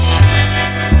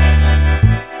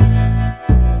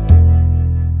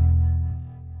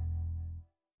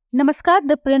नमस्कार,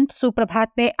 the print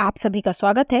सुप्रभात में आप सभी का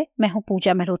स्वागत है। मैं हूं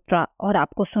पूजा मेहरोत्रा और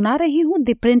आपको सुना रही हूं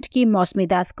द प्रिंट की मौसमी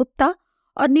दास गुप्ता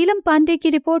और नीलम पांडे की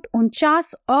रिपोर्ट।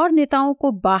 49 और नेताओं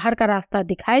को बाहर का रास्ता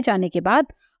दिखाए जाने के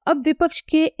बाद अब विपक्ष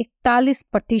के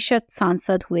 41%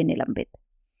 सांसद हुए निलंबित।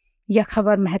 यह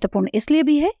खबर महत्वपूर्ण इसलिए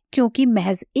भी है क्योंकि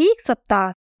महज एक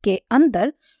सप्ताह के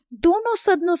अंदर दोनों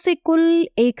सदनों से कुल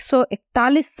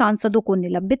 141 सांसदों को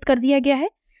निलंबित कर दिया गया है।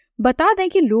 बता दें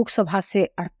कि लोकसभा से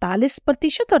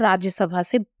 48% और राज्यसभा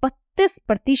से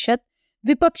 32%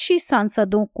 विपक्षी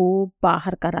सांसदों को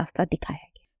बाहर का रास्ता दिखाया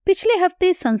गया। पिछले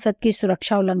हफ्ते संसद की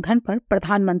सुरक्षा उल्लंघन पर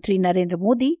प्रधानमंत्री नरेंद्र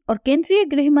मोदी और केंद्रीय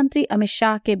गृह मंत्री अमित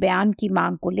शाह के बयान की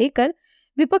मांग को लेकर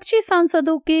विपक्षी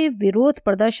सांसदों के विरोध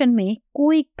प्रदर्शन में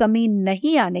कोई कमी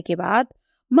नहीं आने के बाद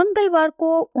मंगलवार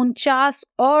को 49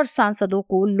 और सांसदों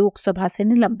को लोकसभा से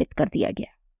निलंबित कर दिया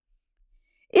गया।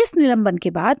 इस निलंबन के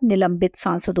बाद निलंबित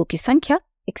सांसदों की संख्या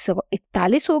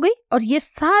 141 हो गई और ये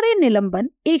सारे निलंबन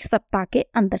एक सप्ताह के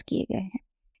अंदर किए गए हैं।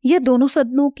 यह दोनों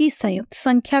सदनों की संयुक्त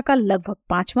संख्या का लगभग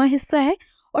 5वां हिस्सा है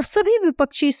और सभी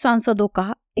विपक्षी सांसदों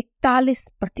का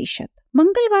 41%।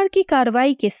 मंगलवार की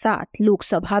कार्रवाई के साथ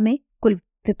लोकसभा में कुल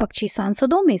विपक्षी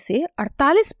सांसदों में से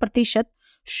 48%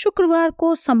 शुक्रवार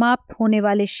को समाप्त होने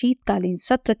वाले शीतकालीन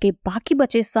सत्र के बाकी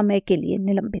बचे समय के लिए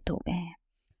निलंबित हो गए हैं,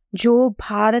 जो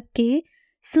भारत के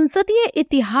संसदीय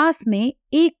इतिहास में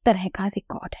एक तरह का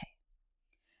रिकॉर्ड है।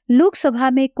 लोकसभा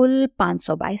में कुल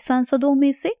 522 सांसदों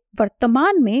में से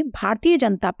वर्तमान में भारतीय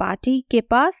जनता पार्टी के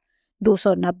पास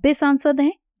 290 सांसद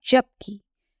हैं, जबकि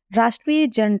राष्ट्रीय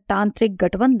जनतांत्रिक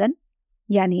गठबंधन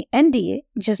यानी एनडीए,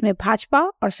 जिसमें भाजपा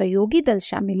और सहयोगी दल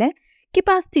शामिल हैं, के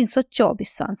पास 324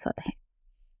 सांसद हैं।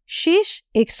 शेष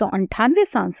 198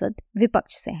 सांसद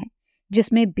विपक्ष से हैं,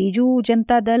 जिसमें बीजू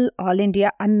जनता दल, ऑल इंडिया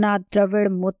अन्ना द्रविड़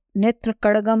मुनेत्र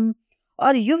कड़गम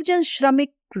और युवजन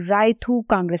श्रमिक रायथू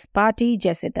कांग्रेस पार्टी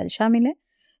जैसे दल शामिल हैं,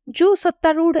 जो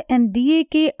सत्तारूढ़ एनडीए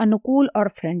के अनुकूल और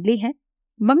फ्रेंडली हैं।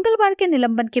 मंगलवार के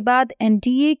निलंबन के बाद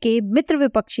एनडीए के मित्र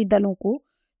विपक्षी दलों को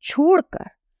छोड़कर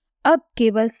अब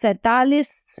केवल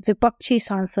 47 विपक्षी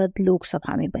सांसद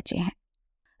लोकसभा में बचे हैं।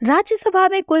 राज्यसभा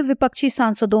में कुल विपक्षी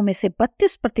सांसदों में से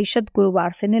 32%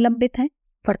 गुरुवार से निलंबित हैं।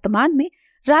 वर्तमान में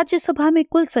राज्यसभा में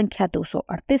कुल संख्या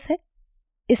 238 है।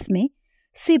 इसमें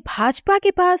से भाजपा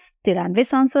के पास 93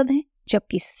 सांसद हैं,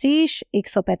 जबकि शेष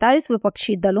 145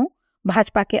 विपक्षी दलों,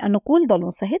 भाजपा के अनुकूल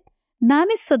दलों सहित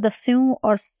नामित सदस्यों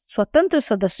और स्वतंत्र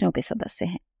सदस्यों के सदस्य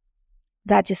हैं।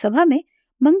 राज्यसभा में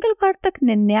मंगलवार तक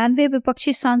 99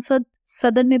 विपक्षी सांसद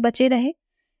सदन में बचे रहे।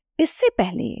 इससे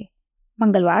पहले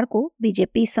मंगलवार को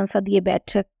बीजेपी संसदीय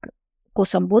बैठक को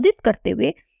संबोधित करते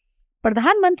हुए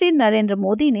प्रधानमंत्री नरेंद्र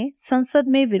मोदी ने संसद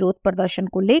में विरोध प्रदर्शन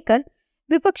को लेकर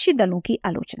विपक्षी दलों की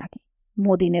आलोचना की।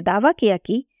 मोदी ने दावा किया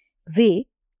कि वे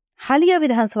हालिया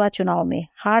विधानसभा चुनाव में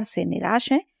हार से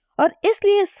निराश हैं और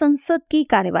इसलिए संसद की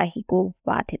कार्यवाही को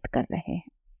बाधित कर रहे हैं।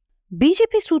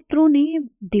 बीजेपी सूत्रों ने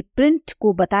द प्रिंट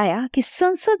को बताया कि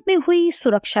संसद में हुई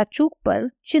सुरक्षा चूक पर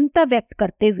चिंता व्यक्त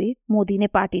करते हुए मोदी ने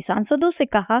पार्टी सांसदों से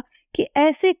कहा कि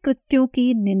ऐसे कृत्यों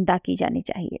की निंदा की जानी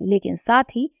चाहिए, लेकिन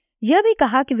साथ ही यह भी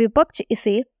कहा कि विपक्ष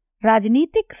इसे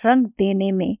राजनीतिक रंग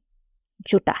देने में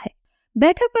जुटा है।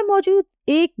 बैठक में मौजूद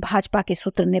एक भाजपा के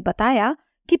सूत्र ने बताया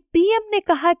कि पीएम ने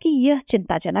कहा कि यह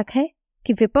चिंताजनक है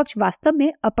कि विपक्ष वास्तव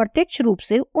में अप्रत्यक्ष रूप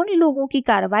से उन लोगों की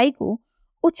कार्रवाई को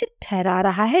उचित ठहरा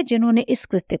रहा है जिन्होंने इस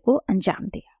कृत्य को अंजाम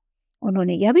दिया।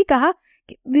 उन्होंने यह भी कहा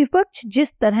कि विपक्ष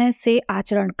जिस तरह से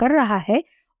आचरण कर रहा है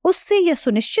उससे यह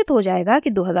सुनिश्चित हो जाएगा कि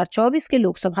 2024 के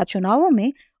लोकसभा चुनावों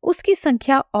में उसकी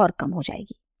संख्या और कम हो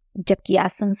जाएगी, जबकि आज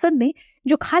संसद में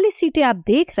जो खाली सीटें आप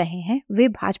देख रहे हैं वे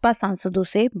भाजपा सांसदों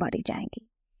से भरी जाएंगी।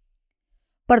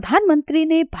 प्रधानमंत्री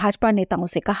ने भाजपा नेताओं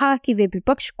से कहा कि वे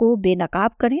विपक्ष को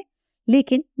बेनकाब करें,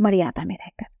 लेकिन मर्यादा में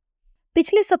रहकर।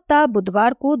 पिछले सप्ताह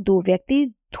बुधवार को 2 व्यक्ति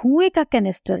धुएं का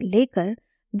कैनिस्टर लेकर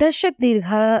दर्शक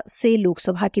दीर्घा से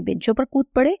लोकसभा की बेंचों पर कूद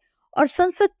पड़े और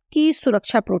संसद की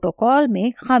सुरक्षा प्रोटोकॉल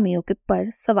में खामियों के पर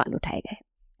सवाल उठाए गए।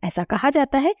 ऐसा कहा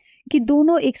जाता है कि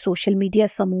दोनों एक सोशल मीडिया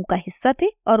समूह का हिस्सा थे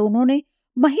और उन्होंने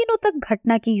महीनों तक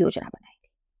घटना की योजना बनाई थी,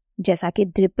 जैसा कि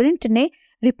द प्रिंट ने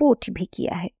रिपोर्ट भी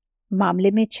किया है।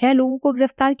 मामले में 6 लोगों को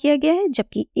गिरफ्तार किया गया है,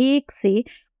 जबकि 1 से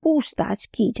पूछताछ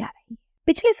की जा रही है।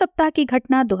 पिछले सप्ताह की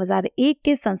घटना 2001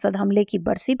 के संसद हमले की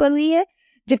बरसी पर हुई है,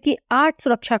 जबकि 8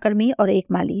 सुरक्षाकर्मी और 1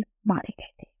 माली मारे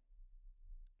गए थे।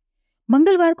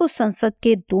 मंगलवार को संसद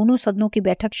के दोनों सदनों की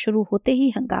बैठक शुरू होते ही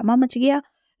हंगामा मच गया।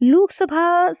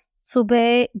 लोकसभा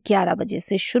सुबह 11 बजे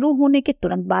से शुरू होने के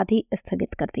तुरंत बाद ही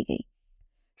स्थगित कर दी गई।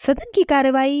 सदन की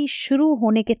कार्यवाही शुरू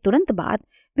होने के तुरंत बाद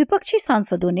विपक्षी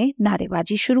सांसदों ने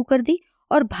नारेबाजी शुरू कर दी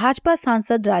और भाजपा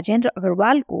सांसद राजेंद्र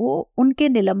अग्रवाल को उनके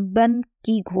निलंबन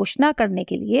की घोषणा करने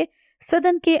के लिए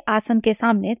सदन के आसन के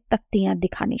सामने तख्तियां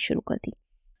दिखानी शुरू कर दी।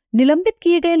 निलंबित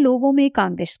किए गए लोगों में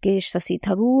कांग्रेस के शशि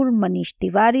थरूर, मनीष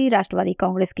तिवारी, राष्ट्रवादी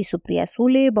कांग्रेस की सुप्रिया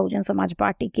सूले, बहुजन समाज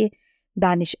पार्टी के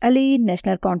दानिश अली,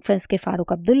 नेशनल कॉन्फ्रेंस के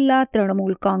फारूक अब्दुल्ला,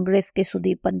 तृणमूल कांग्रेस के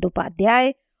सुदीप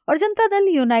बंदोपाध्याय और जनता दल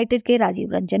यूनाइटेड के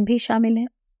राजीव रंजन भी शामिल हैं।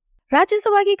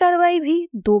 राज्यसभा की कार्रवाई भी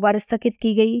 2 बार स्थगित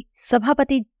की गई।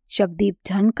 सभापति जगदीप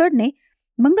धनखड़ ने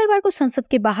मंगलवार को संसद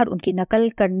के बाहर उनकी नकल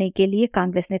करने के लिए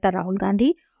कांग्रेस नेता राहुल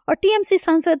गांधी और टीएमसी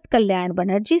सांसद कल्याण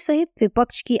बनर्जी सहित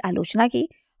विपक्ष की आलोचना की।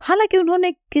 हालांकि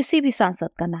उन्होंने किसी भी सांसद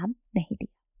का नाम नहीं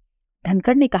दिया।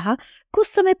 धनखड़ ने कहा, कुछ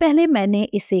समय पहले मैंने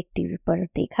इसे एक टीवी पर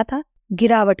देखा था।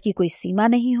 गिरावट की कोई सीमा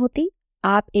नहीं होती।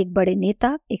 आप एक बड़े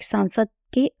नेता, एक सांसद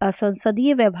के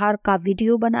असंसदीय व्यवहार का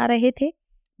वीडियो बना रहे थे।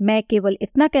 मैं केवल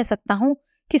इतना कह सकता हूं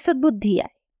कि सद्बुद्धि आए।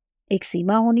 एक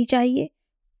सीमा होनी चाहिए।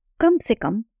 कम से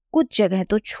कम कुछ जगह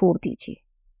तो छोड़ दीजिए।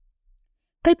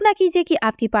 कल्पना कीजिए कि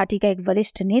आपकी पार्टी का एक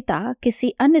वरिष्ठ नेता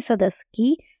किसी अन्य सदस्य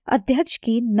की अध्यक्ष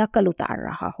की नकल उतार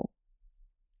रहा हो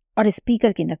और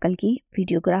स्पीकर की नकल की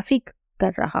वीडियोग्राफी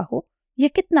कर रहा हो। यह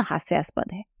कितना हास्यास्पद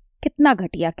है, कितना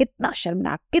घटिया, कितना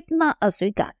शर्मनाक, कितना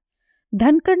अस्वीकार।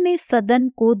 धनखड़ ने सदन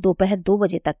को दोपहर 2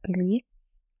 बजे तक के लिए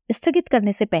स्थगित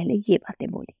करने से पहले ये बातें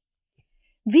बोली।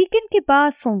 वीकेंड के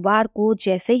बाद सोमवार को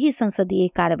जैसे ही संसदीय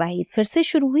कार्यवाही फिर से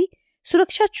शुरू हुई,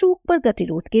 सुरक्षा चूक पर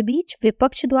गतिरोध के बीच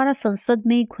विपक्ष द्वारा संसद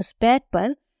में घुसपैठ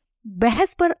पर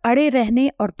बहस पर अड़े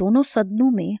रहने और दोनों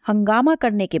सदनों में हंगामा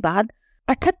करने के बाद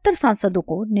 78 सांसदों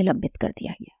को निलंबित कर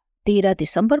दिया गया। 13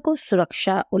 दिसंबर को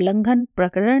सुरक्षा उल्लंघन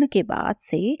प्रकरण के बाद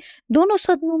से दोनों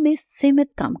सदनों में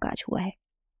सीमित कामकाज हुआ है।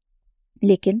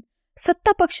 लेकिन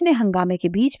सत्ता पक्ष ने हंगामे के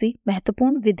बीच भी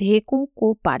महत्वपूर्ण विधेयकों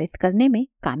को पारित करने में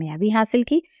कामयाबी हासिल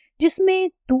की,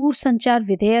 जिसमें दूरसंचार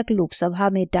विधेयक, लोकसभा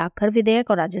में डाकघर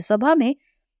विधेयक और राज्यसभा में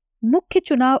मुख्य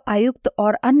चुनाव आयुक्त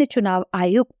और अन्य चुनाव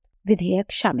आयुक्त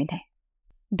विधेयक शामिल हैं।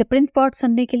 द प्रिंट पॉड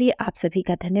सुनने के लिए आप सभी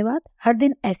का धन्यवाद। हर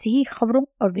दिन ऐसी ही खबरों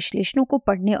और विश्लेषणों को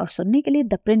पढ़ने और सुनने के लिए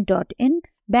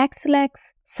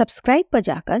theprint.in/subscribe पर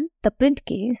जाकर द प्रिंट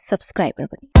के सब्सक्राइबर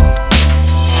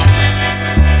बनिए।